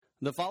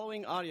The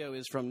following audio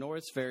is from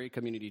Norris Ferry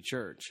Community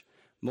Church.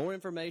 More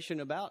information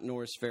about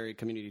Norris Ferry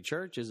Community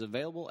Church is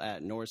available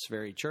at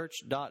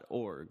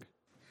norrisferrychurch.org.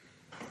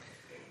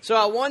 So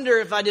I wonder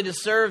if I did a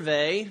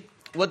survey,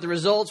 what the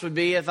results would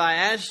be if I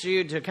asked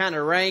you to kind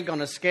of rank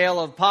on a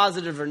scale of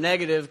positive or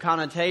negative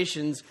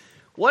connotations.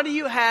 What do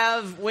you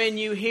have when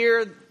you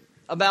hear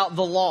about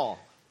the law?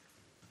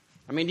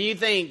 I mean, do you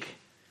think,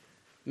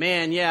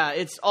 man, yeah,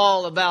 it's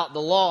all about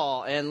the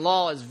law, and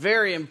law is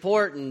very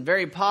important,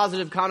 very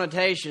positive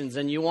connotations,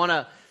 and you want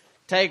to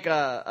take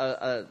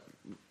a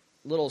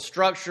little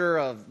structure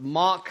of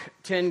mock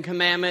Ten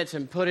Commandments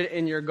and put it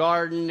in your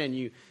garden, and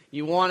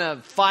you want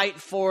to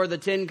fight for the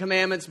Ten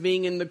Commandments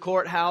being in the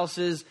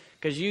courthouses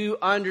because you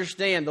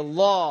understand the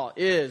law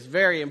is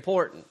very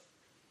important.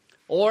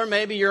 Or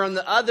maybe you're on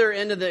the other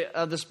end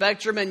of the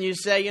spectrum and you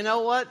say, you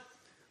know what,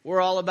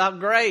 we're all about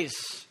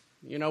grace.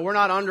 You know, we're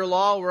not under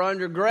law, we're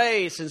under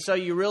grace. And so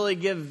you really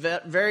give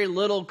very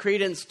little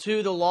credence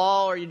to the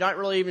law, or you're not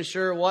really even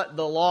sure what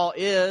the law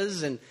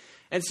is. And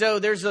so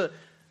there's a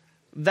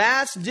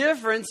vast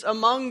difference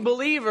among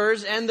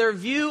believers and their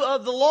view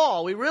of the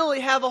law. We really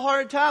have a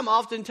hard time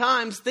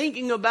oftentimes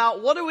thinking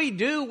about what do we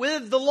do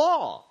with the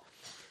law.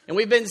 And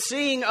we've been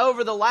seeing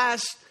over the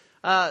last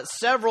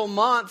several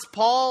months,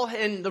 Paul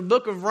in the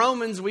book of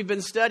Romans, we've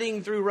been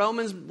studying through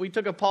Romans. We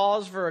took a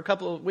pause for a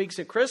couple of weeks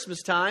at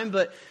Christmas time,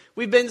 but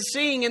we've been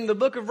seeing in the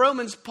book of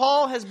Romans,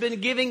 Paul has been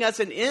giving us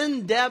an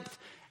in-depth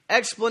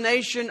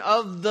explanation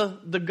of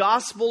the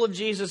gospel of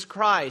Jesus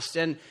Christ.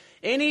 And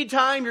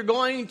anytime you're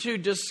going to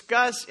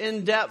discuss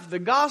in depth the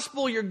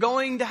gospel, you're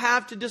going to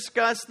have to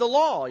discuss the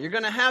law. You're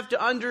going to have to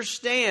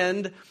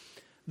understand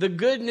the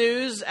good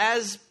news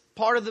as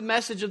part of the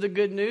message of the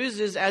good news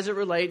is as it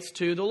relates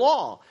to the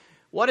law.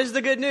 What is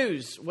the good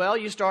news? Well,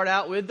 you start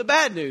out with the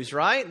bad news,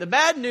 right? The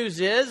bad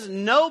news is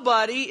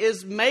nobody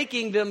is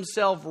making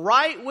themselves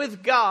right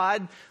with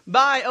God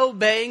by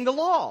obeying the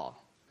law.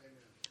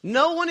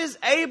 No one is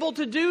able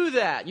to do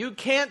that. You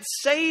can't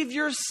save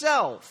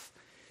yourself.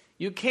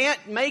 You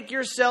can't make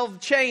yourself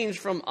change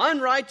from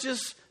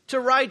unrighteous to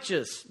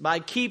righteous by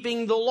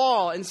keeping the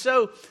law. And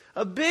so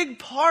a big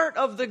part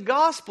of the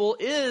gospel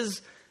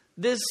is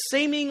this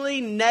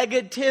seemingly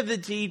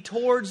negativity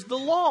towards the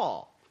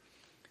law.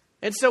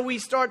 And so we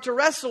start to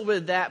wrestle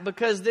with that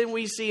because then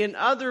we see in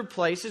other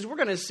places, we're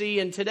going to see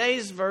in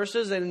today's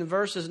verses and in the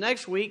verses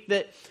next week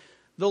that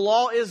the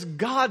law is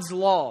God's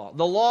law.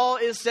 The law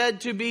is said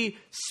to be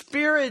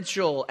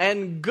spiritual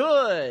and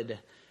good.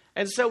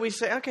 And so we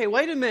say, okay,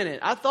 wait a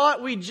minute. I thought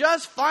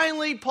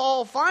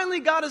Paul finally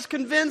got us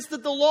convinced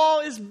that the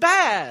law is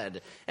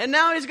bad. And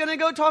now he's going to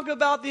go talk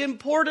about the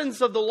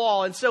importance of the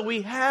law. And so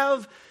we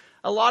have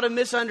a lot of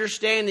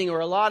misunderstanding or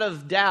a lot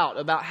of doubt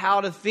about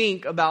how to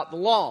think about the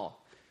law.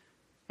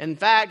 In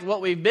fact,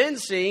 what we've been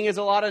seeing is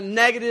a lot of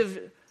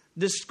negative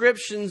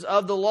descriptions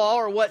of the law,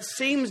 or what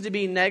seems to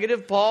be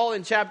negative. Paul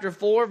in chapter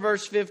 4,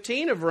 verse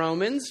 15 of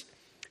Romans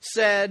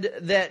said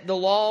that the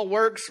law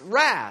works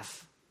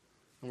wrath.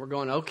 And we're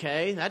going,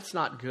 okay, that's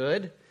not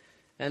good.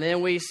 And then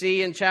we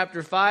see in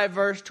chapter 5,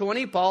 verse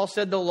 20, Paul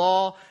said the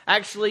law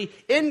actually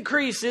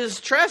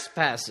increases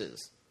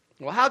trespasses.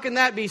 Well, how can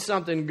that be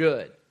something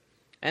good?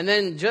 And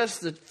then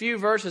just a few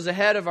verses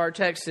ahead of our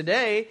text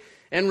today,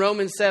 in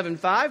Romans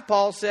 7:5,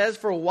 Paul says,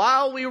 for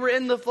while we were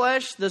in the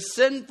flesh, the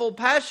sinful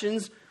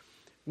passions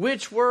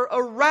which were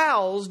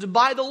aroused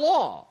by the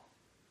law.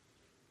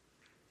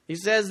 He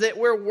says that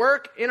we're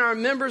work in our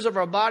members of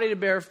our body to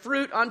bear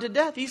fruit unto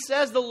death. He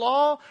says the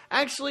law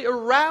actually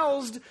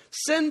aroused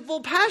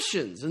sinful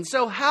passions. And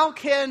so how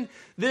can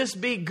this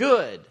be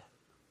good?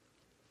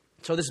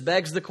 So this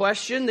begs the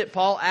question that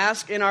Paul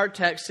asked in our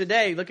text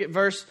today. Look at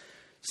verse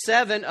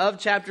 7 of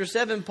chapter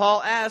 7.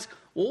 Paul asks,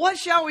 well, what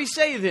shall we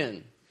say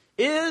then?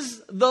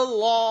 Is the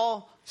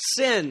law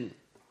sin?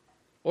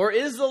 Or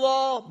is the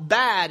law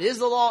bad? Is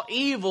the law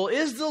evil?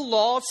 Is the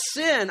law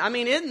sin? I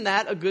mean, isn't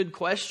that a good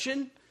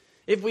question?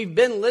 If we've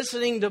been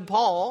listening to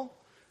Paul,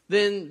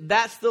 then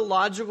that's the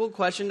logical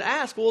question to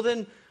ask. Well,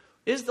 then,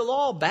 is the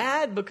law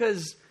bad?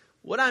 Because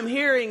what I'm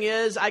hearing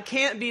is I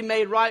can't be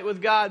made right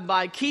with God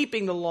by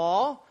keeping the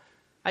law.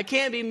 I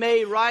can't be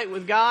made right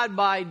with God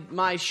by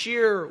my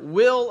sheer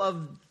will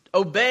of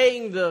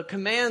obeying the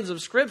commands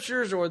of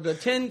Scriptures or the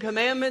Ten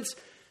Commandments.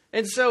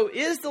 And so,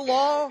 is the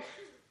law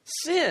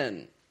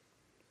sin?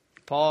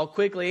 Paul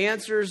quickly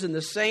answers in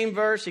the same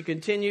verse. He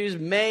continues,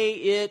 may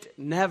it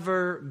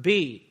never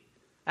be.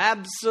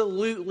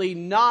 Absolutely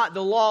not.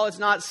 The law is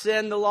not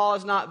sin. The law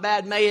is not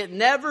bad. May it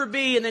never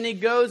be. And then he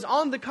goes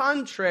on the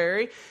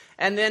contrary.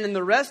 And then in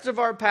the rest of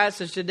our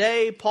passage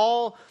today,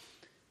 Paul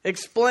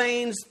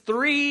explains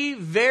three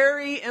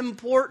very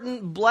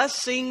important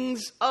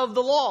blessings of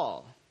the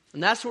law.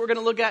 And that's what we're going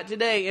to look at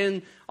today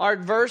in our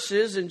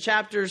verses in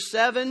chapters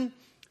 7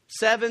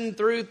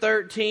 through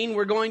 13.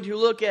 We're going to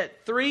look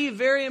at three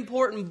very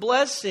important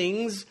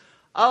blessings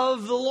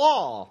of the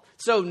law.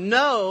 So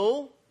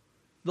no,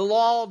 the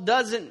law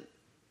doesn't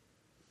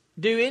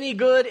do any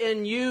good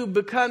in you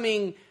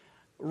becoming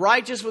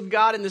righteous with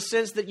God in the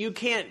sense that you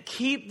can't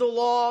keep the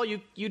law.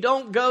 You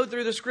don't go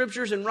through the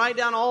scriptures and write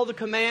down all the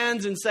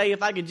commands and say,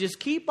 if I could just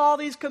keep all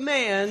these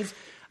commands,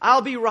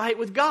 I'll be right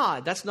with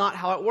God. That's not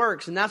how it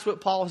works. And that's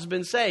what Paul has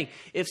been saying.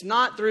 It's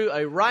not through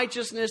a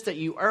righteousness that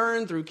you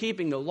earn through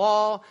keeping the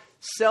law,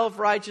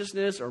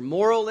 self-righteousness or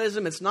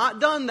moralism. It's not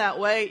done that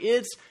way.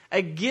 It's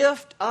a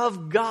gift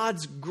of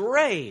God's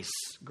grace.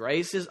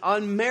 Grace is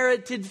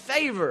unmerited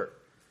favor.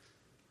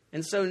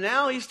 And so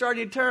now he's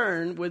starting to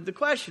turn with the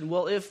question,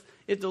 well, if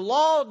the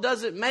law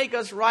doesn't make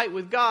us right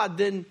with God,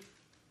 then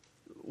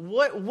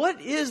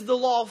what is the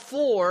law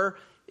for?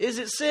 Is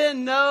it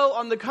sin? No.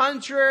 On the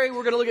contrary,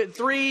 we're going to look at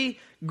three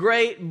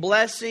great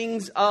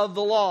blessings of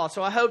the law.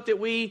 So I hope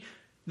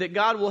that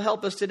God will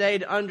help us today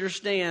to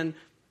understand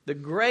the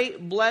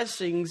great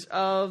blessings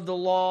of the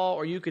law,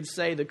 or you could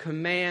say the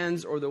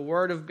commands or the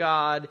Word of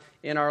God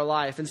in our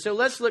life. And so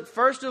let's look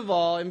first of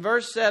all, in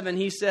verse 7,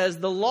 he says,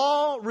 the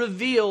law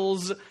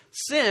reveals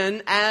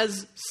sin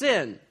as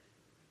sin.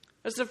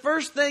 That's the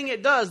first thing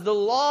it does. The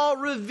law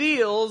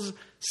reveals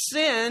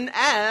sin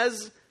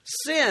as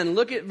sin.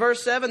 Look at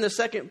verse 7, the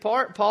second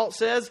part. Paul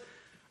says,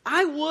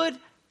 I would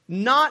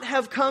not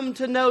have come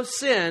to know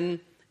sin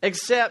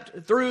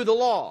except through the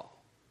law.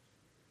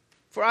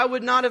 For I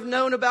would not have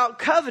known about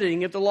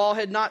coveting if the law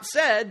had not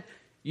said,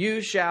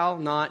 you shall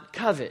not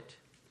covet.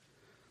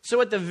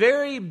 So at the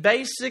very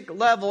basic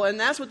level, and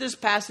that's what this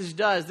passage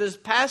does. This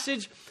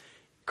passage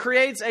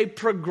creates a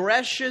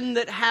progression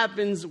that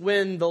happens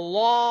when the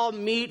law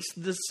meets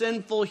the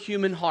sinful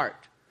human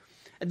heart.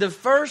 The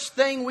first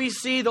thing we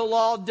see the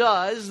law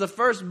does, the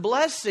first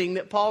blessing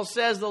that Paul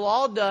says the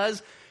law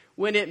does,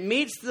 when it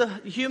meets the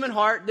human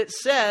heart that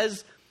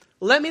says,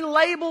 let me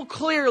label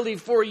clearly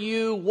for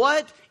you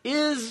what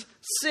is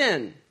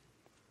sin.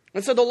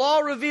 And so the law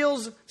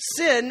reveals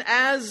sin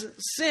as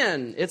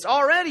sin. It's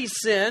already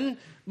sin,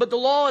 but the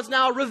law is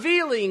now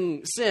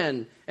revealing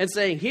sin and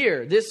saying,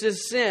 here, this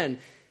is sin.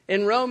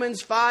 In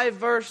Romans 5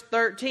 verse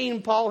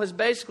 13, Paul has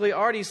basically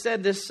already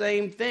said this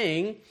same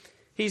thing.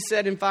 He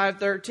said in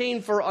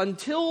 5:13, for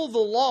until the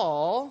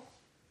law,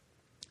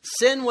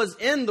 sin was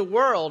in the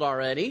world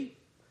already,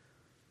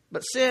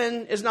 but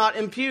sin is not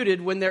imputed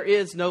when there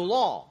is no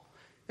law.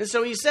 And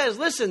so he says,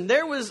 listen,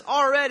 there was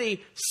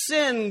already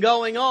sin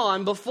going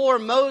on before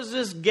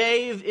Moses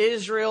gave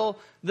Israel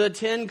the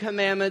 10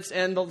 commandments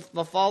and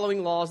the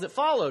following laws that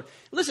followed.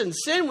 Listen,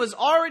 sin was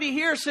already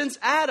here since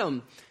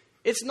Adam.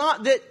 It's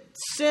not that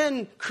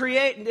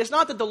it's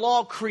not that the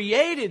law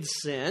created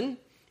sin.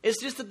 It's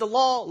just that the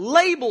law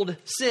labeled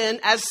sin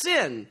as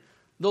sin.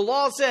 The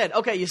law said,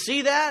 okay, you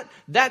see that?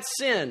 That's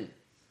sin.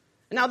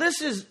 Now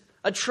this is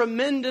a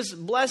tremendous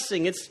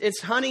blessing.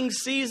 It's hunting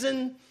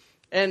season.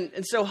 And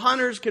so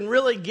hunters can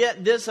really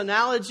get this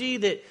analogy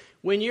that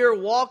when you're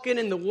walking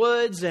in the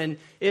woods and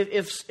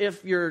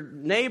if your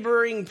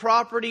neighboring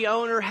property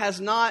owner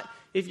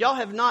if y'all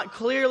have not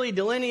clearly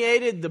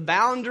delineated the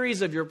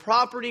boundaries of your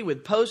property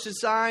with posted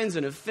signs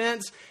and a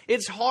fence,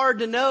 it's hard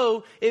to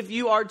know if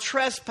you are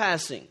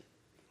trespassing.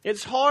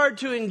 It's hard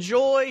to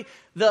enjoy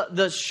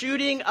the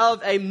shooting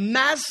of a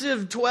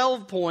massive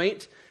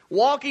 12-point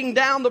walking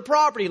down the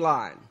property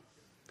line.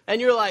 And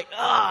you're like,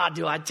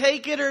 do I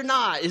take it or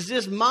not? Is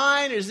this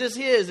mine or is this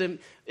his? And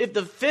if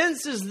the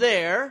fence is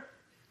there,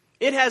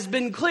 it has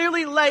been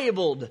clearly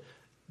labeled,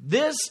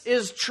 this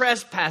is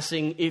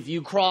trespassing if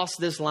you cross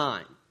this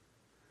line.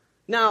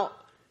 Now,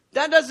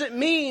 that doesn't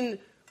mean,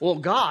 well,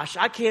 gosh,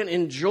 I can't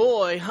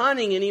enjoy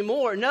hunting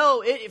anymore.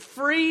 No, it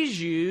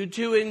frees you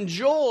to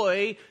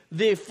enjoy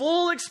the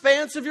full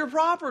expanse of your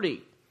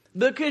property.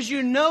 Because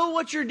you know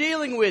what you're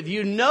dealing with.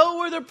 You know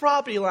where the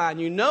property line.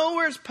 You know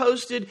where it's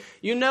posted.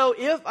 You know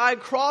if I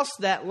cross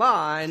that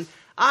line,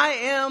 I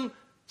am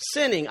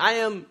sinning. I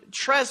am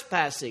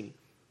trespassing.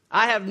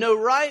 I have no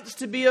rights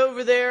to be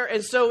over there.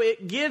 And so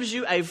it gives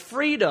you a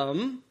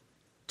freedom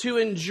to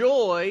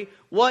enjoy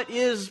what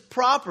is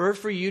proper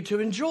for you to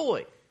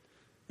enjoy.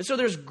 And so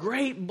there's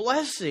great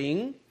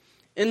blessing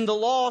in the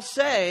law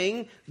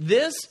saying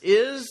this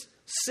is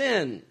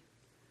sin.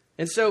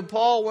 And so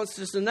Paul wants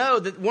us to know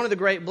that one of the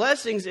great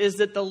blessings is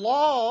that the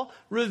law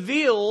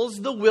reveals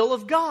the will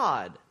of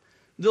God.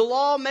 The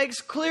law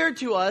makes clear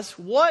to us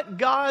what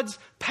God's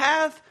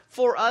path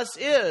for us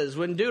is.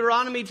 When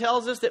Deuteronomy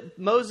tells us that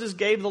Moses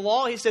gave the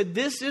law, he said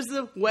this is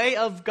the way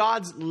of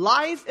God's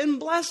life and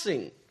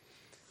blessing.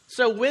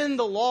 So when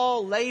the law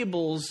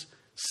labels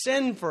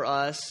sin for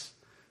us,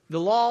 the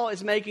law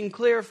is making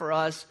clear for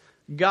us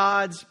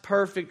God's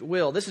perfect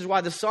will. This is why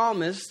the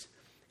psalmist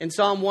in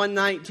Psalm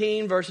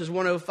 119, verses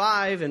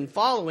 105 and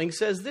following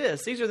says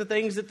this. These are the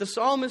things that the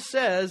psalmist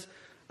says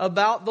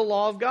about the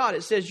law of God.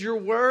 It says, your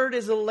word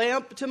is a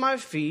lamp to my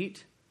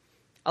feet,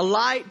 a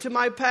light to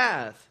my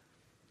path.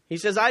 He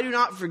says, I do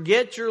not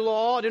forget your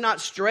law. I do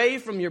not stray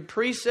from your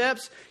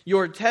precepts.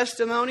 Your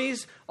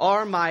testimonies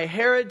are my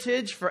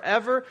heritage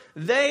forever.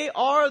 They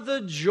are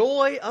the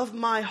joy of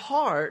my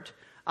heart.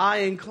 I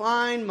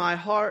incline my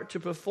heart to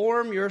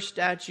perform your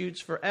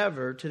statutes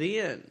forever to the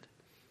end.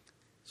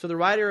 So the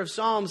writer of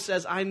Psalms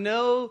says, I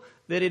know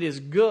that it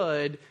is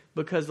good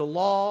because the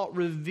law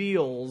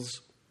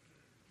reveals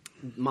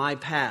my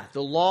path.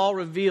 The law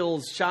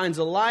shines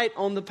a light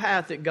on the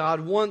path that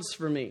God wants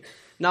for me.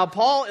 Now,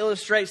 Paul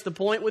illustrates the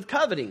point with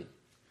coveting.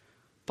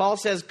 Paul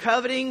says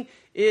coveting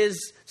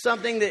is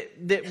something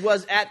that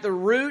was at the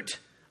root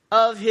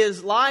of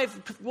his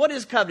life. What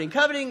is coveting?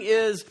 Coveting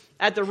is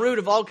at the root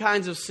of all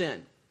kinds of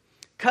sin.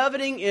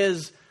 Coveting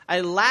is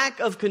a lack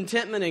of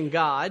contentment in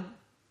God.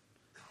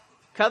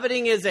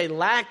 Coveting is a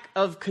lack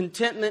of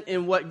contentment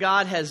in what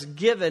God has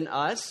given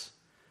us,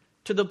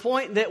 to the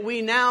point that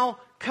we now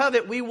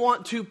covet. We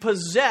want to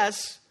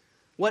possess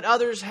what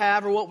others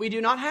have or what we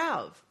do not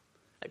have.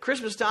 At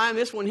Christmas time,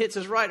 this one hits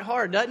us right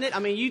hard, doesn't it? I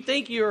mean, you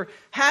think you're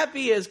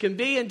happy as can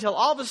be until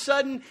all of a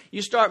sudden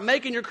you start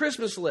making your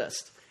Christmas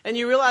list. And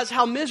you realize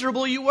how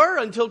miserable you were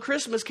until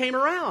Christmas came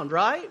around,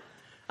 right?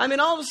 I mean,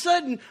 all of a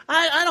sudden,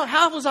 I don't,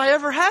 how was I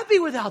ever happy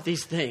without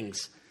these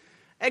things?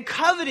 And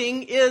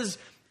coveting is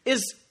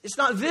it's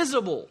not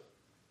visible.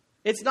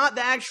 It's not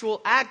the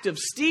actual act of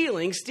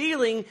stealing.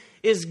 Stealing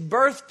is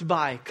birthed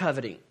by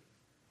coveting.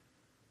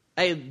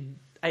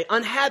 A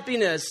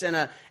unhappiness and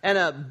a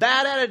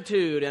bad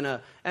attitude and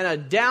a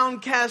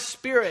downcast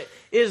spirit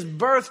is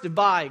birthed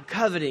by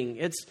coveting.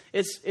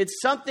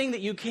 It's something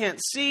that you can't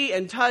see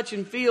and touch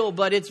and feel,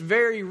 but it's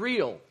very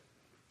real.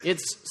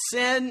 It's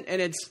sin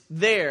and it's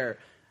there.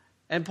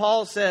 And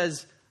Paul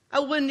says, I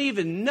wouldn't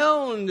even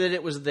known that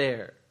it was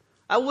there.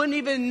 I wouldn't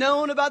even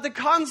known about the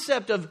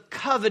concept of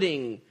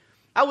coveting.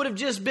 I would have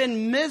just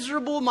been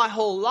miserable my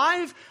whole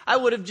life. I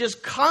would have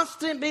just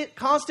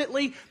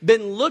constantly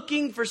been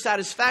looking for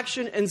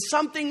satisfaction in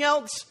something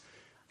else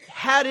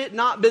had it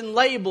not been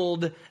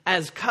labeled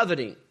as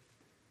coveting.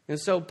 And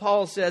so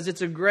Paul says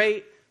it's a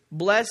great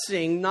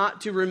blessing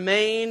not to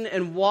remain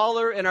and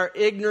wallow in our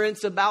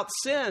ignorance about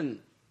sin.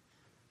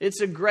 It's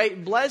a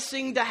great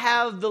blessing to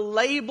have the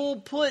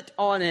label put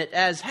on it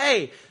as,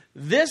 hey,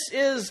 this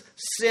is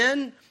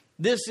sin.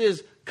 This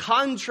is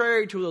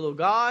contrary to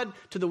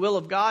the will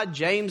of God.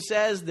 James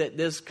says that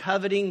this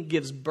coveting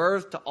gives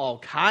birth to all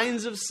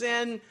kinds of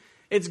sin.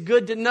 It's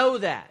good to know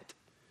that.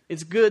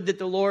 It's good that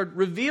the Lord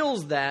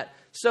reveals that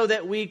so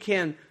that we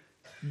can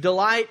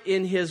delight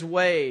in His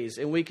ways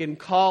and we can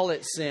call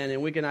it sin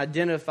and we can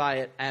identify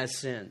it as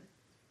sin.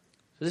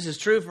 So this is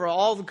true for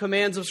all the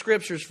commands of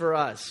Scriptures for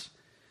us.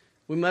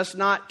 We must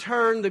not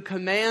turn the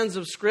commands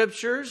of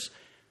Scriptures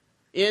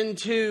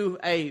into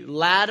a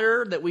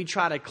ladder that we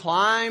try to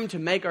climb to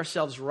make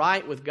ourselves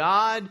right with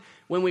God.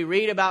 When we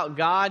read about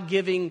God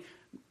giving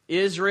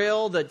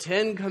Israel the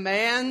 10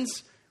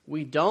 commands,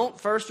 we don't,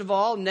 first of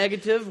all,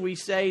 we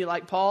say,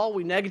 like Paul,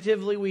 we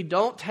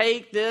don't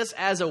take this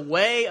as a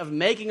way of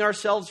making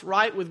ourselves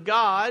right with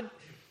God.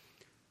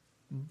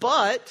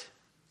 But,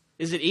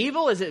 is it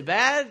evil? Is it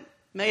bad?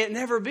 May it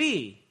never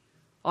be.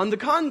 On the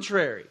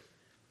contrary,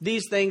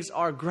 these things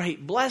are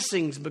great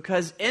blessings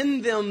because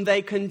in them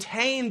they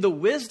contain the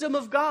wisdom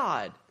of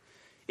God.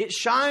 It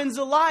shines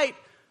a light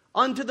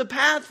onto the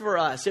path for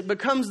us. It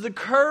becomes the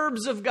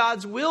curbs of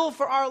God's will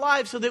for our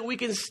life so that we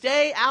can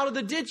stay out of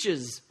the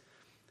ditches.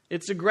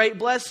 It's a great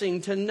blessing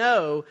to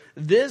know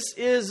this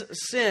is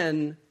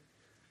sin.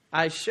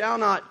 I shall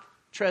not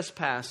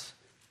trespass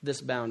this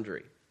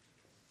boundary.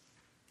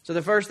 So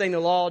the first thing the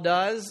law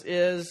does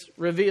is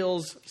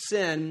reveals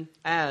sin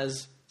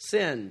as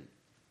sin.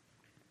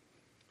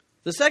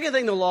 The second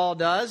thing the law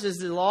does is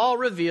the law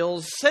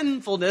reveals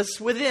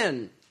sinfulness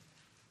within.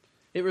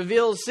 It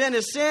reveals sin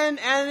as sin,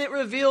 and it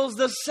reveals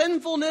the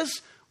sinfulness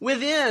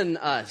within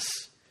us.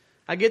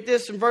 I get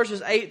this from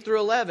verses 8 through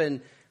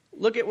 11.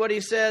 Look at what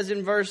he says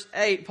in verse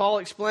 8. Paul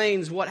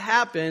explains what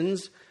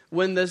happens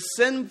when the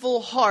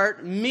sinful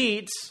heart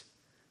meets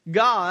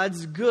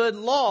God's good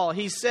law.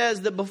 He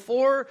says that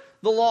before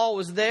the law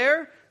was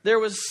there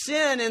was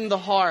sin in the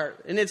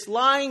heart, and it's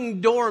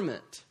lying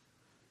dormant.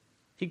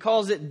 He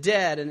calls it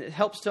dead, and it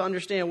helps to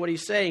understand what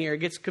he's saying here. It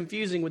gets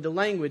confusing with the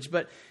language,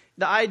 but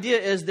the idea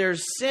is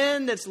there's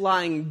sin that's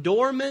lying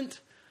dormant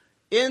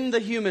in the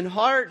human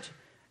heart,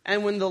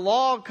 and when the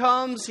law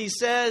comes, he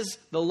says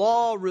the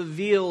law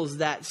reveals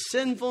that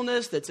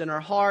sinfulness that's in our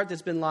heart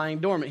that's been lying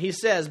dormant. He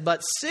says, but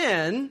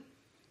sin,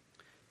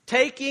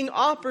 taking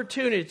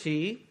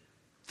opportunity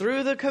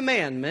through the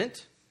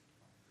commandment,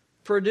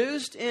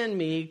 produced in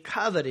me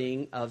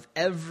coveting of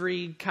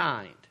every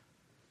kind.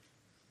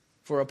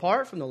 For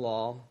apart from the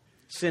law,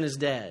 sin is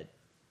dead.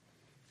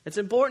 It's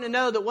important to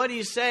know that what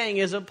he's saying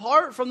is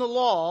apart from the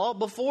law,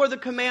 before the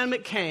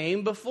commandment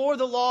came, before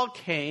the law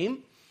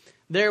came,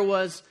 there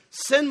was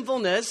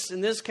sinfulness.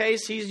 In this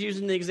case, he's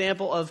using the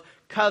example of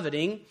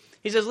coveting.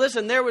 He says,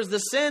 listen, there was the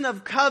sin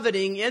of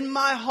coveting in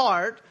my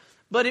heart,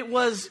 but it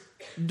was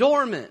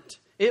dormant.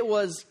 It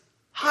was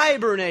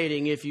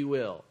hibernating, if you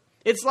will.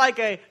 It's like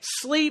a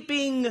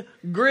sleeping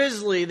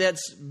grizzly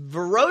that's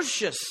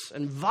ferocious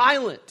and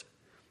violent.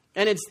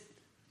 And it's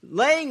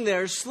laying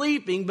there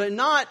sleeping, but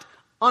not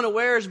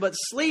unawares, but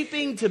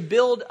sleeping to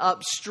build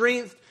up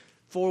strength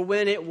for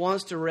when it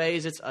wants to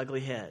raise its ugly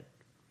head.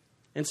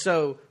 And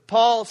so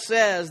Paul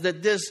says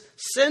that this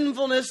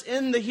sinfulness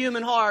in the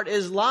human heart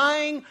is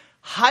lying,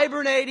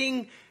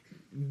 hibernating,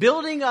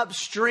 building up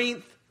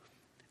strength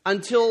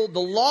until the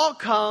law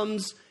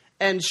comes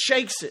and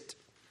shakes it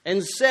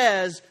and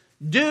says,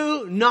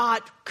 do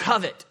not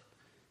covet.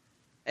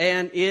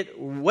 And it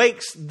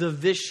wakes the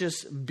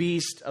vicious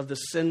beast of the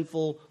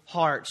sinful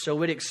heart.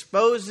 So it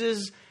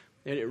exposes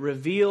and it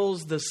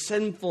reveals the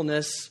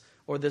sinfulness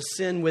or the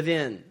sin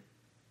within.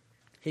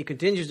 He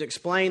continues to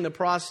explain the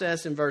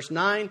process in verse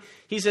 9.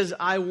 He says,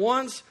 I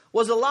once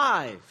was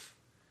alive.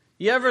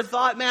 You ever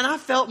thought, man, I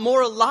felt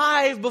more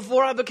alive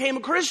before I became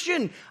a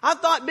Christian. I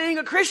thought being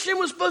a Christian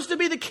was supposed to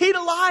be the key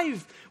to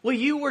life. Well,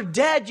 you were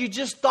dead. You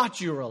just thought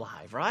you were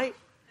alive, right?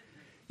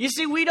 You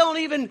see, we don't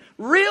even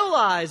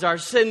realize our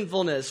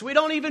sinfulness. We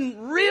don't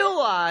even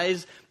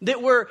realize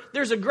that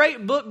there's a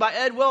great book by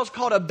Ed Wells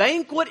called A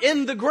Banquet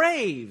in the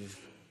Grave.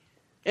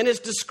 And it's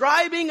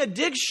describing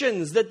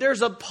addictions, that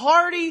there's a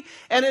party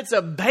and it's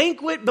a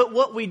banquet. But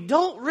what we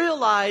don't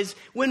realize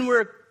when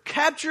we're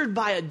captured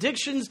by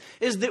addictions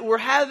is that we're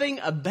having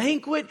a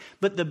banquet,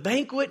 but the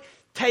banquet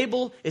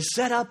table is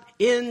set up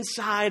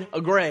inside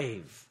a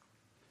grave.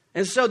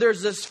 And so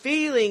there's this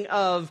feeling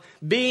of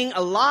being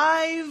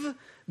alive,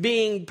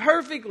 being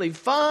perfectly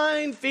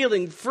fine,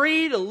 feeling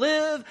free to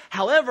live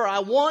however I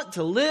want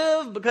to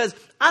live because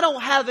I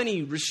don't have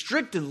any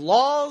restricted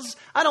laws.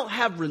 I don't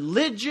have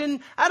religion.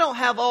 I don't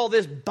have all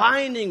this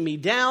binding me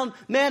down.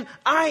 Man,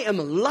 I am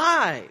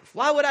alive.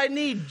 Why would I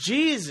need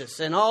Jesus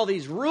and all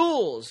these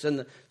rules? And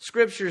the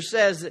scripture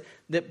says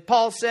that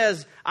Paul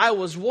says, I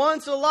was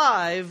once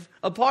alive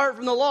apart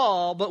from the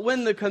law, but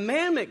when the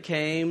commandment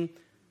came,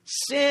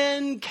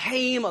 sin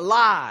came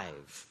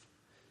alive.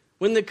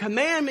 When the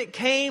commandment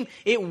came,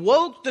 it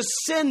woke the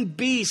sin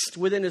beast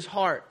within his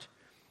heart.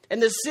 And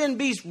the sin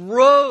beast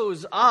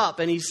rose up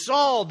and he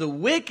saw the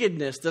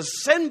wickedness, the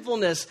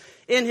sinfulness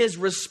in his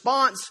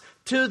response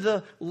to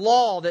the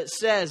law that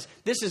says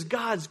this is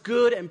God's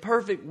good and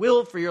perfect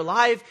will for your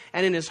life.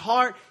 And in his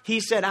heart,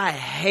 he said, I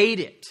hate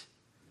it.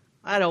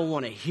 I don't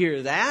want to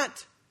hear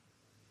that.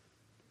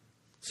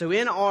 So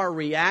in our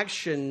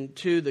reaction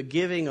to the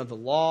giving of the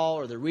law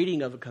or the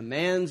reading of the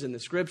commands in the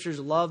scriptures,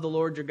 love the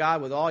Lord your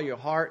God with all your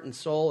heart and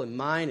soul and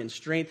mind and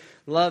strength.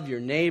 Love your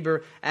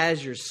neighbor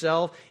as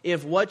yourself.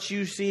 If what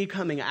you see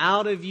coming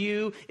out of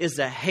you is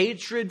a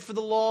hatred for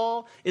the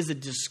law, is a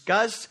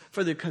disgust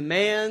for the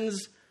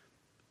commands,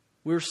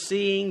 we're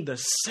seeing the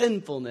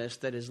sinfulness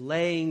that is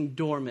laying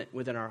dormant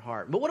within our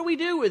heart. But what do we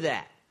do with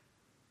that?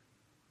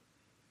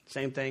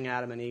 Same thing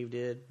Adam and Eve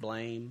did,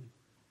 blame.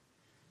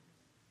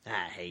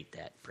 I hate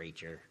that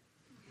preacher.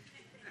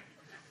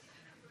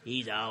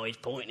 He's always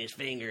pointing his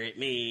finger at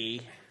me.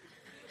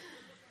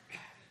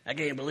 I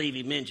can't believe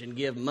he mentioned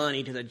give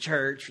money to the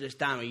church this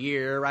time of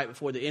year, right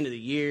before the end of the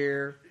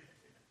year.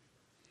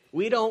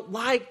 We don't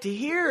like to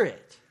hear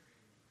it.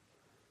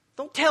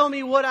 Don't tell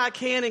me what I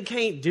can and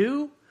can't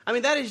do. I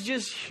mean, that is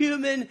just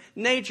human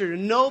nature.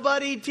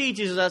 Nobody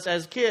teaches us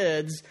as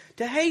kids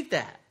to hate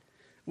that.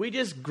 We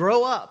just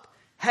grow up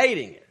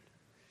hating it.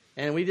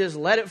 And we just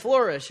let it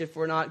flourish if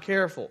we're not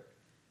careful.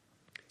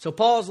 So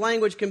Paul's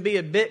language can be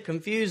a bit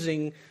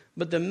confusing,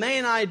 but the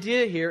main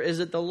idea here is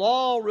that the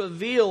law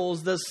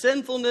reveals the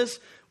sinfulness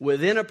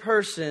within a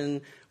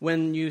person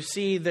when you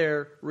see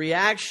their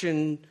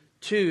reaction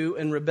to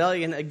and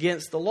rebellion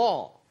against the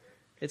law.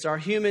 It's our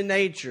human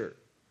nature.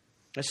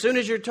 As soon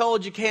as you're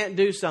told you can't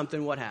do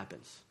something, what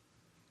happens?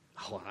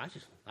 Oh,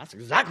 that's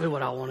exactly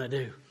what I want to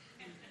do.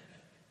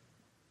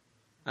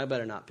 I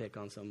better not pick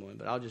on someone,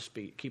 but I'll just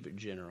keep it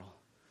general.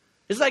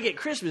 It's like at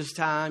Christmas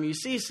time, you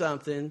see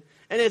something,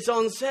 and it's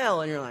on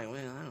sale, and you're like,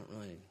 well,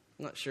 I'm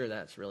not sure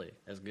that's really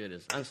as good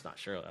as, I'm just not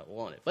sure I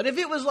want it. But if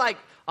it was like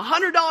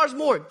 $100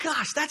 more,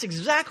 gosh, that's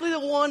exactly the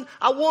one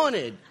I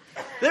wanted.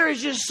 There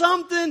is just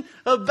something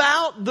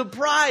about the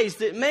price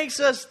that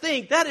makes us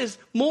think that is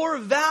more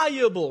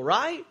valuable,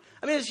 right?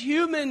 I mean, it's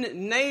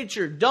human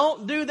nature.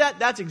 Don't do that.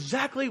 That's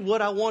exactly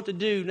what I want to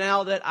do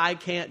now that I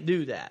can't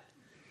do that.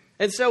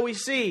 And so we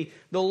see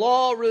the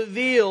law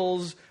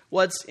reveals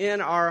what's in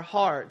our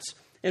hearts.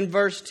 In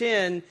verse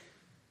 10,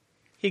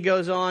 he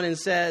goes on and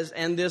says,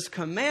 and this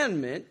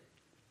commandment,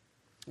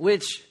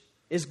 which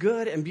is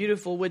good and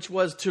beautiful, which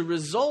was to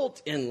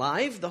result in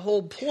life. The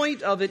whole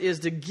point of it is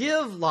to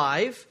give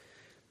life.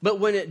 But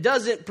when it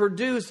doesn't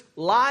produce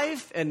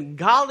life and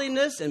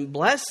godliness and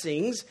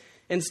blessings,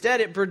 instead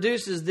it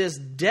produces this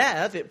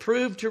death. It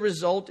proved to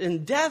result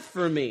in death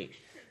for me.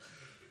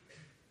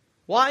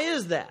 Why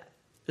is that?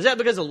 Is that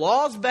because the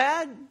law is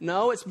bad?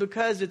 No, it's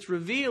because it's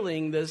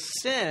revealing the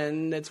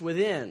sin that's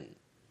within.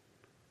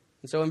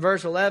 And so in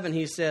verse 11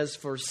 he says,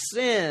 for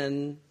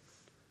sin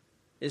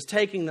is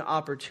taking the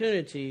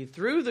opportunity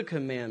through the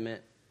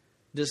commandment,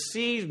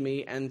 deceived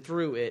me, and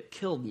through it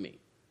killed me.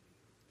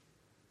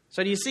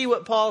 So do you see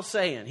what Paul's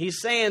saying?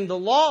 He's saying the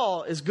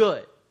law is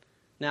good.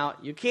 Now,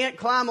 you can't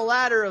climb a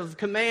ladder of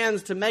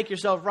commands to make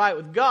yourself right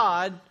with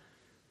God,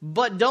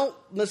 but don't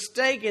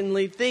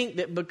mistakenly think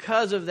that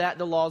because of that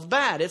the law is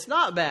bad. It's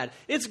not bad.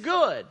 It's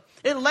good.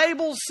 It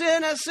labels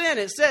sin as sin.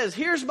 It says,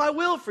 here's my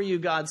will for you,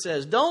 God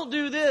says. Don't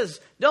do this.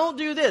 Don't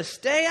do this.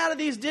 Stay out of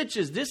these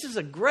ditches. This is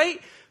a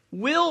great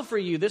will for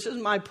you. This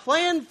is my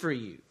plan for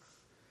you.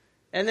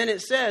 And then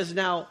it says,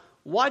 now,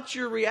 what's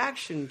your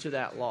reaction to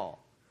that law?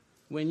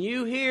 When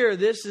you hear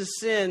this is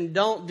sin,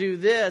 don't do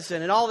this,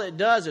 and all it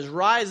does is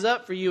rise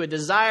up for you a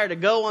desire to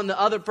go on the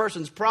other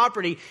person's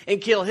property and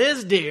kill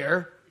his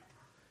deer,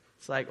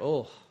 it's like,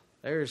 oh,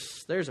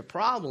 there's a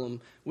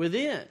problem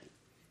within.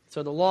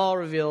 So the law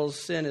reveals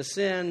sin is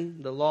sin.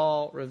 The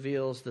law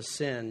reveals the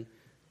sin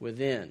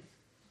within.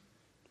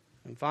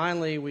 And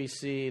finally, we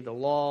see the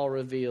law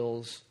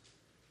reveals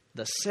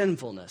the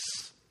sinfulness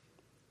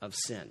of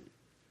sin.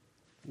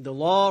 The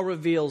law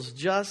reveals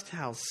just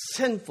how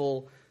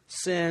sinful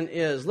sin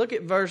is. Look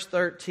at verse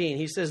 13.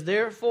 He says,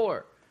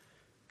 therefore,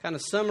 kind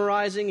of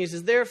summarizing, he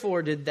says,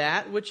 therefore did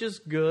that which is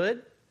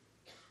good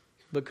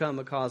become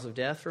a cause of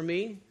death for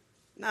me?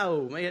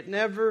 No, may it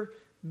never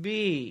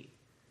be.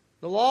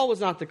 The law was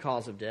not the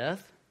cause of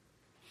death.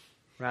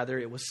 Rather,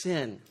 it was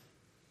sin.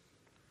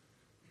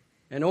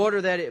 In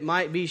order that it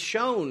might be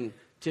shown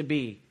to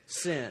be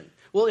sin.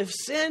 Well, if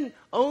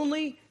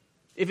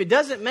it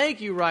doesn't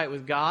make you right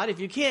with God, if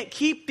you can't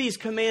keep these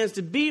commands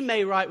to be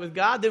made right with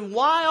God, then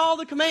why all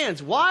the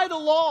commands? Why the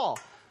law?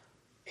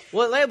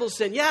 Well, it labels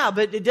sin. Yeah,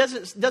 but it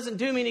doesn't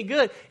do me any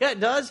good. Yeah, it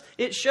does.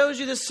 It shows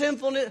you the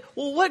sinfulness.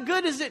 Well, what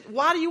good is it?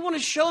 Why do you want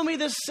to show me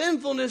the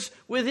sinfulness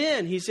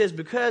within? He says,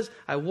 because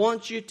I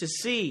want you to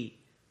see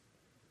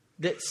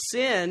that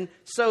sin,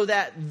 so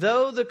that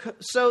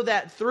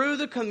through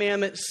the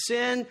commandment,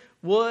 sin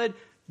would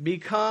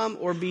become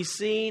or be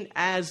seen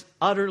as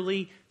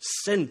utterly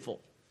sinful.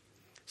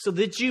 So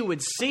that you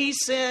would see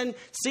sin,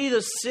 see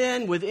the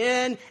sin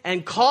within,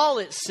 and call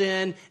it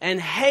sin,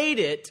 and hate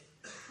it,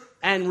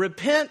 and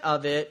repent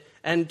of it,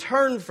 and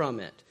turn from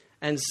it,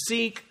 and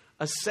seek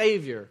a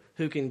Savior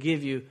who can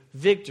give you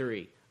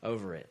victory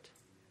over it.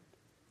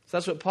 So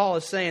that's what Paul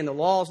is saying. The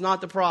law is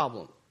not the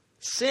problem.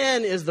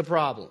 Sin is the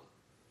problem.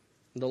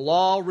 The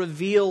law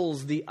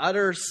reveals the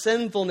utter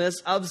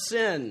sinfulness of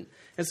sin.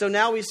 And so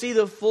now we see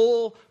the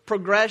full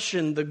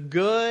progression. The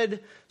good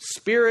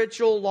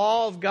spiritual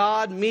law of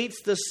God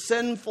meets the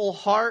sinful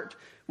heart,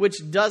 which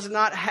does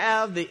not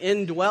have the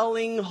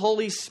indwelling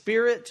Holy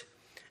Spirit.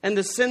 And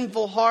the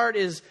sinful heart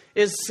is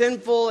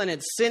sinful and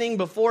it's sinning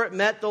before it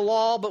met the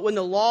law. But when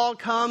the law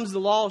comes, the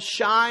law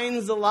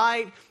shines the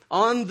light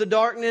on the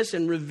darkness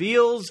and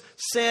reveals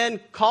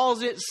sin,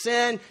 calls it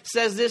sin,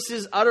 says this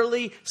is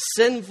utterly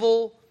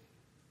sinful.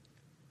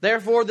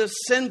 Therefore, the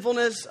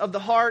sinfulness of the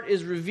heart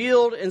is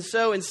revealed, and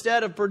so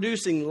instead of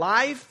producing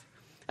life,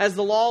 as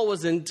the law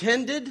was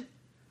intended,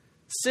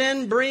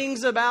 sin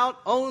brings about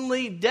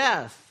only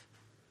death.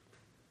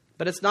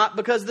 But it's not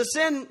because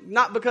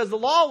the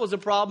law was a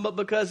problem, but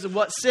because of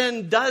what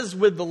sin does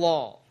with the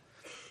law.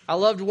 I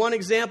loved one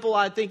example.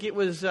 I think it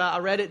was, I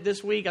read it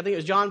this week. I think it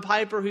was John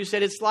Piper who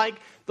said it's like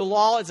the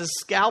law is a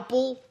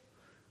scalpel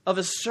of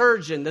a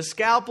surgeon. The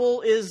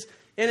scalpel is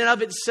in and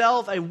of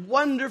itself a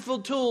wonderful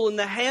tool in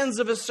the hands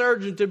of a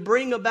surgeon to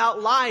bring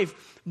about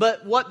life.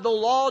 But what the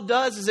law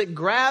does is it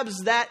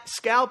grabs that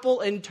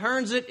scalpel and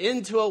turns it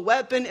into a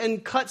weapon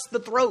and cuts the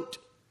throat.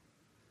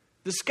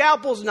 The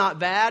scalpel's not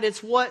bad.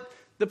 It's what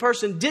the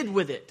person did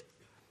with it.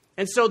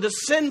 And so the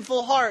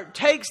sinful heart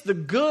takes the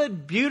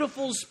good,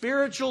 beautiful,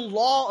 spiritual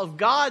law of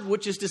God,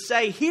 which is to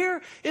say,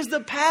 here is the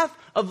path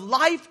of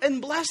life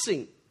and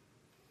blessing.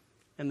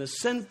 And the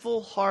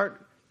sinful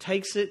heart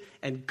takes it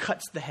and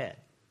cuts the head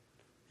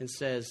and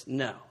says,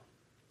 no.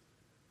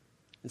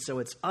 And so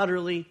it's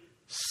utterly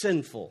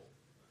sinful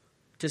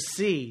to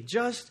see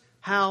just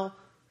how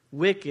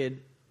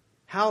wicked,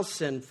 how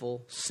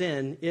sinful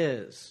sin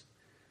is.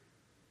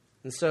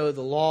 And so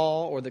the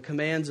law or the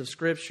commands of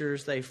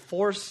Scriptures, they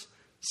force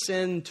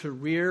sin to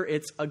rear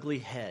its ugly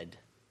head.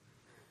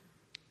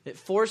 It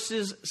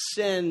forces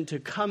sin to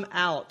come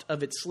out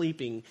of its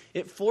sleeping.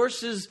 It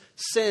forces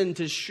sin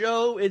to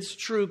show its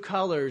true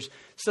colors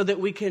so that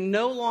we can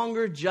no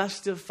longer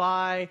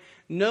justify,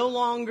 no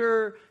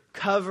longer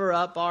cover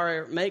up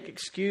make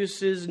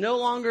excuses, no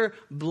longer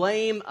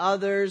blame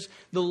others.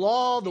 The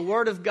law, the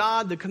Word of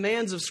God, the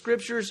commands of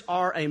Scriptures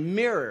are a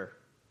mirror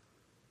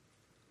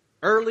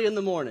early in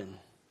the morning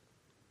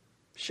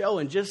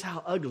showing just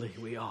how ugly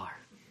we are.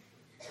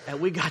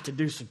 And we got to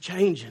do some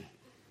changing.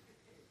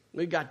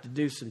 We got to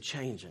do some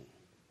changing.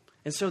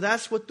 And so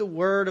that's what the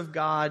Word of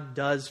God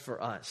does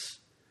for us.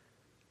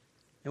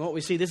 And what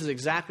we see, this is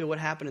exactly what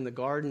happened in the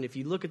garden. If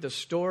you look at the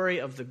story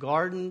of the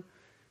garden,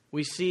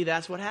 we see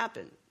that's what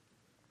happened.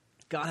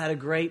 God had a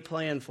great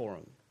plan for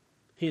him.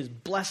 He has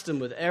blessed him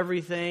with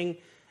everything.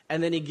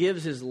 And then he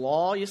gives his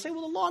law. You say,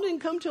 well, the law didn't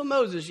come till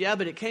Moses. Yeah,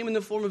 but it came in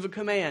the form of a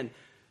command.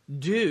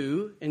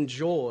 Do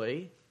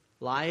enjoy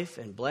life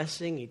and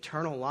blessing,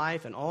 eternal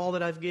life, and all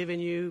that I've given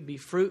you. Be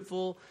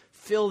fruitful.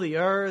 Fill the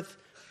earth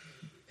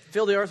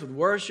with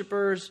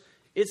worshipers.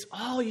 It's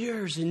all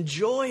yours.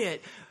 Enjoy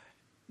it.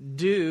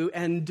 Do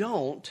and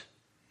don't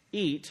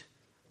eat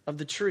of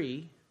the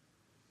tree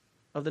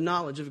of the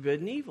knowledge of good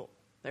and evil.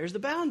 There's the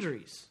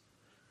boundaries.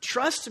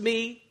 Trust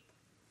me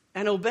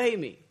and obey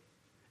me.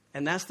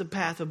 And that's the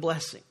path of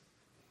blessing.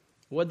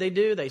 What'd they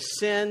do? They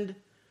sinned.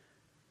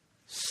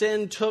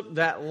 sin took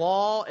that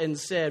law and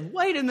said,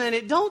 wait a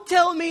minute, don't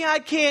tell me I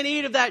can't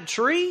eat of that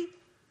tree.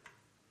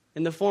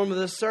 In the form of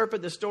the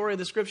serpent, the story of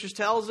the scriptures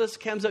tells us,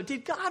 comes up,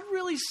 did God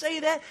really say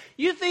that?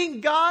 You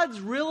think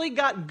God's really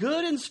got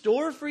good in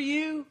store for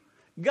you?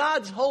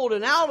 God's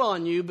holding out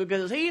on you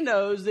because he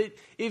knows that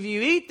if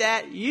you eat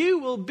that, you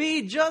will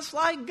be just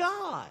like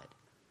God.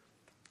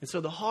 And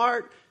so the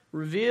heart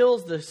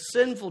reveals the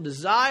sinful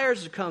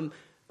desires to come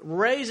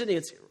raising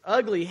its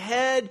ugly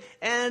head,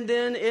 and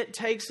then it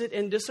takes it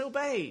and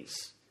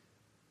disobeys.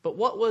 But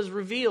what was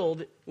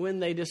revealed when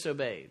they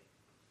disobeyed?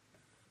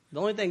 The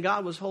only thing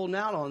God was holding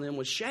out on them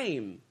was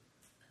shame.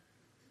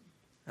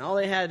 And all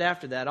they had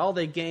after that, all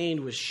they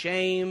gained was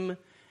shame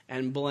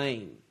and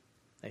blame.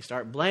 They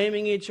start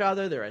blaming each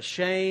other. They're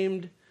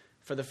ashamed.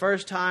 For the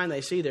first time,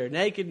 they see their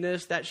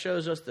nakedness. That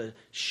shows us the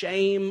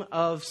shame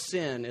of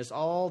sin is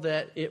all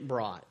that it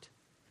brought.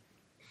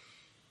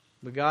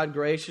 But God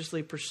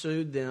graciously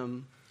pursued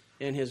them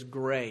in his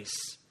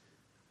grace.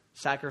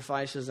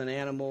 Sacrifices an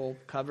animal,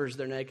 covers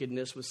their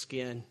nakedness with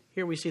skin.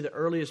 Here we see the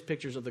earliest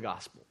pictures of the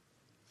gospel.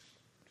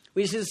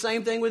 We see the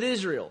same thing with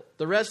Israel.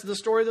 The rest of the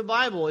story of the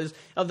Bible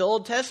of the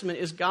Old Testament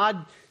is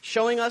God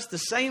showing us the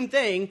same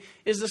thing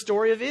is the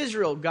story of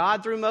Israel.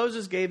 God, through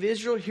Moses, gave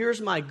Israel,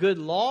 here's my good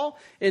law.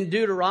 In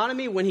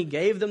Deuteronomy, when he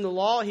gave them the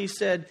law, he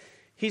said,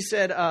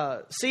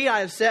 see, I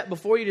have set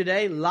before you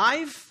today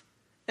life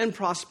and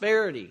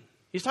prosperity.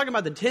 He's talking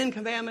about the 10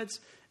 Commandments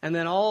and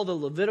then all the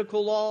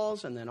Levitical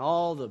laws and then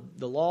all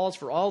the laws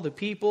for all the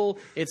people.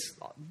 It's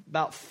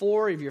about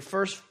 3 of your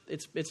first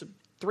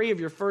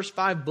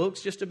 5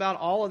 books, just about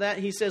all of that.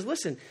 He says,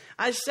 listen,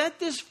 I set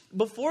this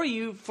before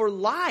you for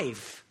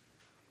life.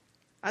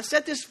 I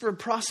set this for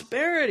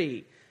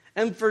prosperity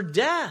and for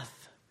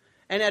death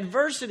and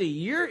adversity.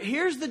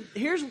 Here's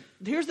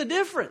the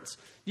difference.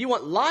 Do you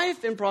want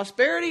life and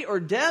prosperity or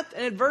death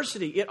and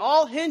adversity? It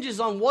all hinges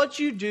on what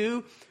you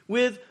do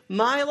with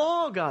my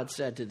law, God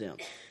said to them.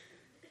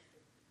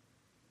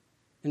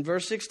 In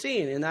verse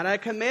 16, in that I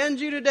command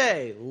you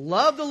today,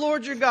 love the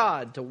Lord your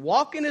God, to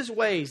walk in his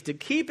ways, to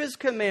keep his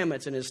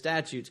commandments and his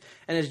statutes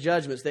and his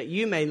judgments, that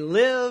you may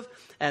live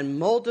and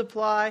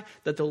multiply,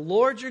 that the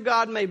Lord your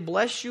God may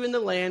bless you in the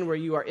land where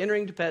you are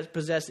entering to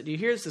possess it. Do you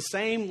hear? It's the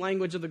same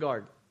language of the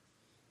garden.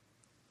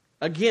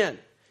 Again,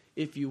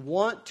 if you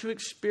want to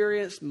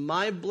experience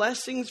my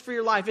blessings for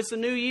your life, it's a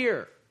new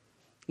year.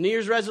 New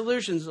Year's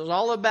resolutions is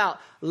all about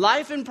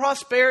life and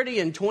prosperity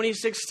in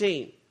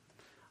 2016.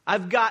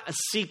 I've got a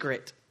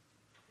secret.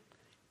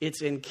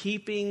 It's in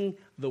keeping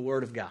the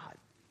Word of God.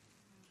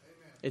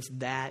 Amen. It's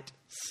that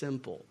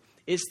simple.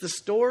 It's the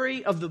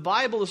story of the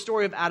Bible, the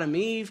story of Adam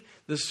and Eve,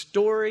 the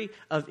story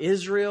of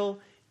Israel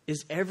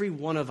is every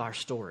one of our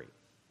story.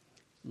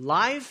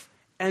 Life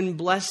and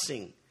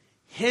blessing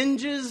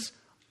hinges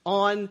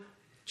on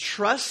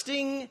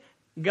trusting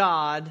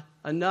God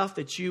enough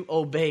that you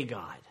obey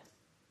God.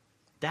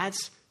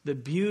 That's the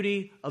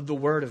beauty of the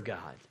Word of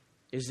God,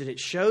 is that it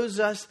shows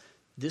us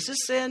this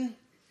is sin,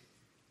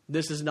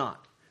 this is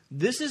not.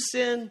 This is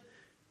sin,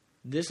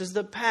 this is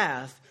the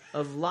path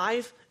of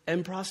life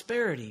and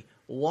prosperity.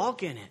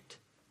 Walk in it,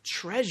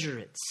 treasure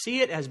it,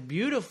 see it as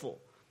beautiful.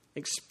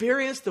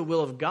 Experience the will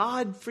of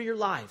God for your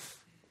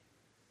life.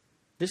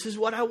 This is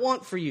what I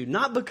want for you.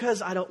 Not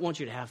because I don't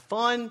want you to have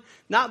fun,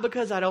 not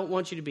because I don't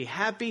want you to be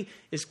happy.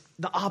 It's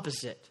the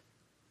opposite.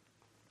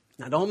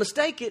 Now don't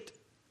mistake it.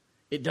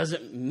 It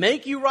doesn't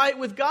make you right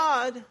with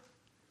God.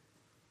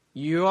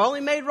 You're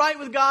only made right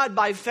with God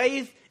by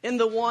faith in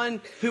the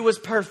one who was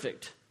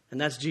perfect, and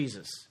that's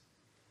Jesus.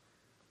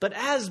 But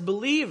as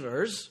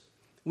believers,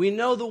 we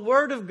know the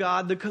Word of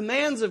God, the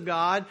commands of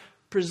God,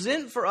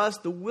 present for us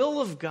the will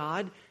of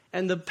God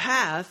and the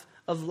path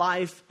of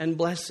life and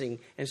blessing.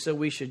 And so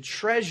we should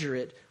treasure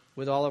it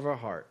with all of our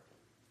heart.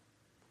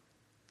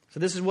 So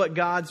this is what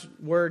God's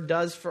Word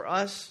does for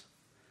us.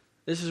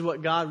 This is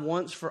what God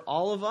wants for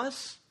all of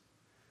us.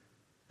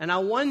 And I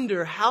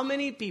wonder how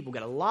many people,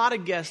 got a lot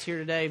of guests here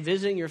today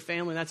visiting your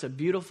family. That's a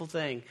beautiful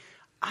thing.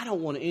 I don't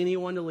want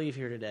anyone to leave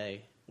here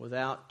today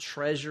without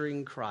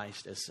treasuring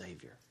Christ as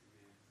Savior.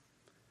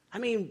 I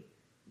mean,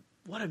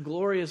 what a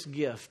glorious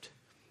gift.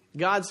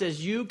 God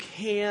says you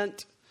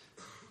can't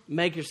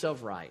make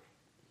yourself right.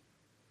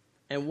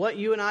 And what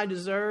you and I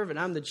deserve, and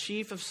I'm the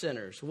chief of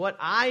sinners, what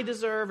I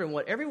deserve and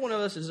what every one of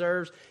us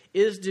deserves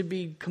is to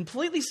be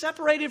completely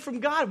separated from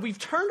God. We've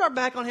turned our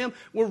back on Him.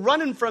 We're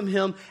running from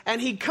Him.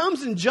 And He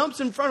comes and jumps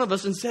in front of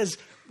us and says,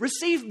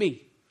 receive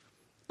me.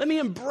 Let me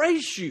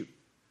embrace you.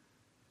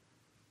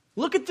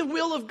 Look at the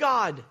will of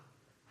God.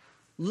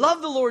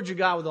 Love the Lord your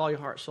God with all your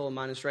heart, soul, and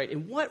mind and strength.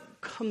 And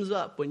what comes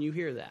up when you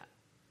hear that?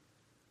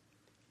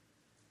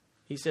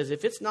 He says,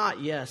 if it's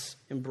not yes,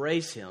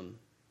 embrace Him.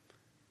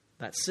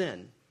 That's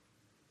sin.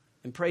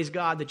 And praise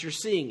God that you're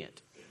seeing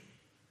it.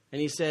 And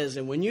He says,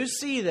 and when you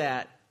see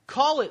that,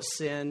 call it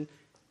sin,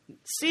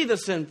 see the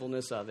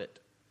sinfulness of it,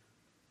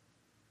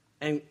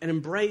 and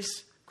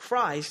embrace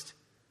Christ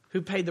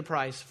who paid the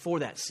price for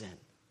that sin.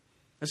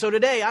 And so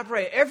today, I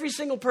pray every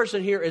single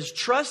person here is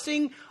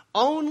trusting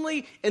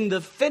only in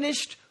the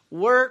finished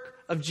work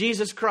of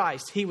Jesus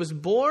Christ. He was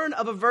born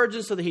of a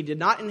virgin so that he did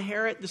not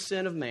inherit the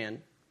sin of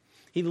man.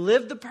 He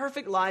lived the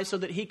perfect life so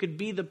that he could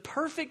be the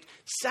perfect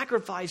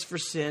sacrifice for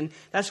sin.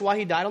 That's why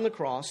he died on the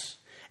cross.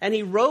 And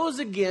he rose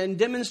again,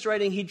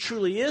 demonstrating he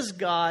truly is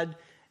God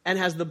and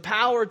has the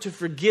power to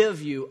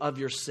forgive you of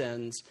your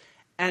sins.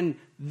 And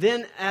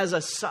then as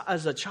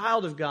a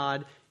child of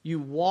God, you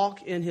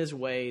walk in his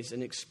ways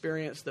and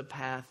experience the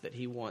path that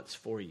he wants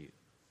for you.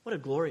 What a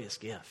glorious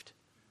gift.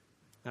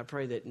 I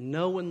pray that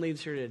no one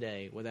leaves here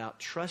today without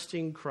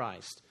trusting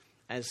Christ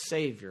as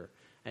Savior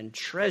and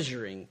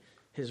treasuring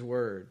his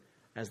word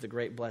as the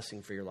great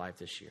blessing for your life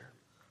this year.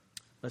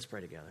 Let's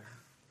pray together.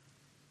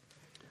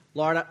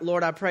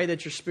 Lord, I pray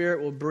that your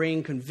Spirit will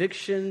bring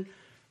conviction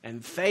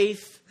and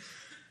faith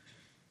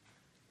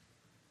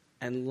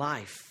and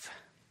life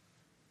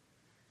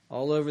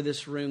all over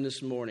this room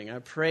this morning. I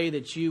pray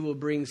that you will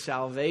bring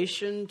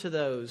salvation to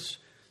those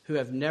who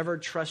have never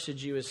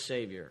trusted you as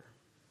Savior.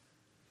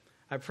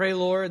 I pray,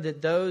 Lord,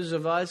 that those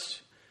of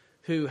us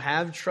who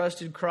have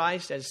trusted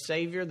Christ as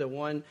Savior,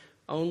 the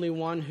only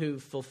one who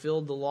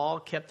fulfilled the law,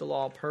 kept the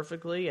law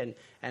perfectly,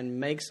 and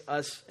makes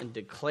us and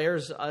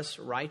declares us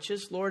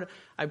righteous, Lord,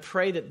 I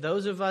pray that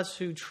those of us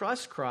who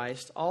trust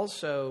Christ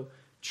also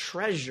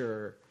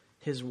treasure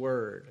his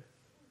word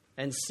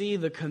and see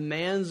the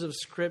commands of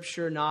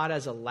Scripture not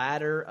as a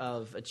ladder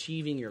of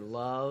achieving your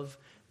love,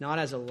 not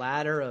as a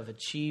ladder of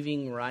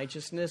achieving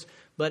righteousness,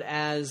 but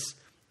as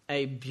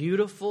a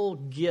beautiful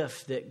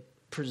gift that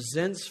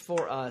presents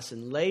for us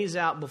and lays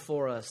out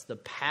before us the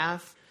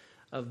path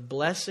of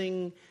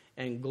blessing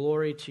and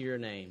glory to your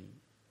name.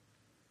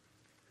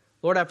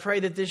 Lord, I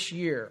pray that this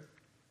year,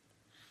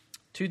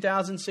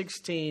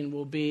 2016,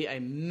 will be a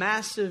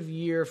massive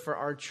year for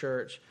our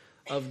church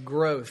of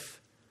growth,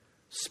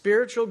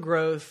 spiritual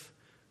growth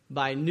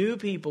by new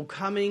people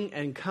coming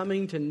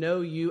to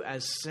know you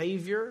as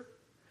Savior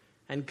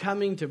and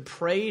coming to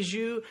praise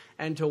you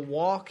and to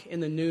walk in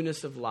the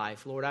newness of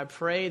life. Lord, I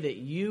pray that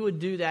you would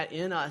do that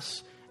in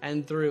us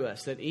and through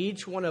us, that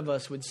each one of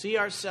us would see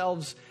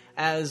ourselves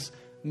as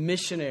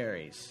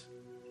missionaries,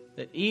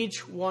 that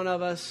each one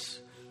of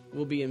us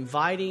will be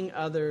inviting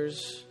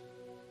others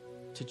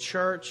to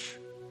church,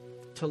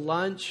 to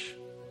lunch,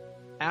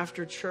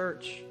 after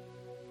church,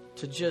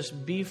 to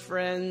just be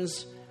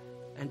friends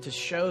and to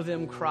show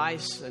them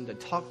Christ and to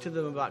talk to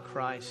them about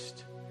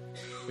Christ.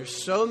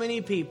 There's so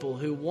many people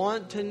who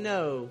want to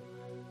know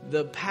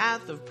the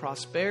path of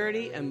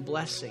prosperity and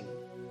blessing.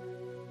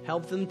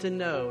 Help them to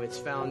know it's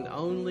found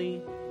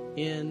only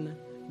in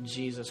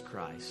Jesus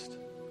Christ.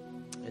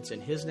 It's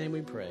in his name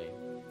we pray.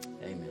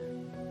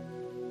 Amen.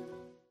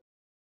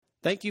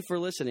 Thank you for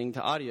listening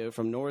to audio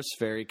from Norris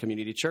Ferry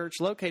Community Church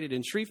located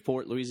in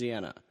Shreveport,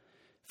 Louisiana.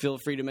 Feel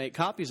free to make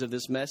copies of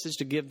this message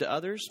to give to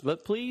others,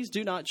 but please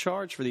do not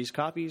charge for these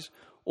copies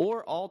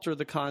or alter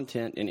the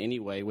content in any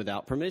way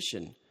without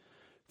permission.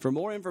 For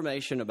more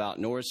information about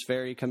Norris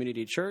Ferry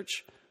Community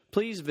Church,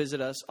 please visit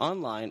us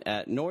online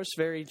at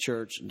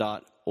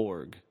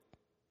norrisferrychurch.org.